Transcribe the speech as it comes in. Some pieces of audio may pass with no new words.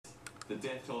The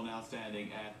death toll now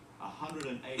standing at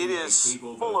 188 It is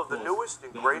people, full of the newest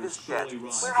and greatest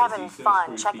gadgets. We're having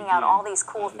fun checking out all these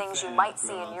cool things you might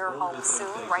see in your home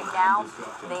soon. Right now,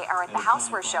 they are at the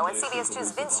Houseware Show, and CBS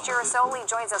 2's Vince Girasoli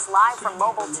joins us live from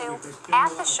Mobile 2 at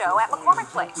the show at McCormick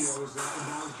Place.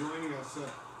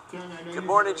 Good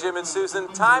morning, Jim and Susan.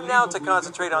 Time now to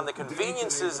concentrate on the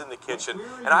conveniences in the kitchen.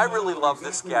 And I really love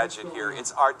this gadget here.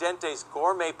 It's Ardente's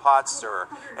Gourmet Pot Stirrer.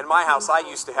 In my house, I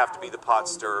used to have to be the pot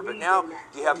stirrer, but now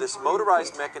you have this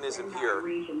motorized mechanism here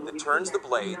that turns the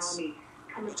blades.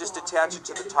 You just attach it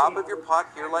to the top of your pot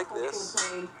here like this.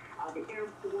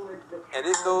 And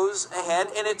it goes ahead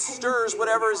and it stirs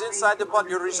whatever is inside the pot,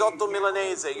 your risotto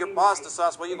milanese, your pasta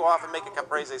sauce, well, you go off and make a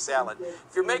caprese salad.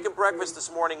 If you're making breakfast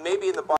this morning, maybe in the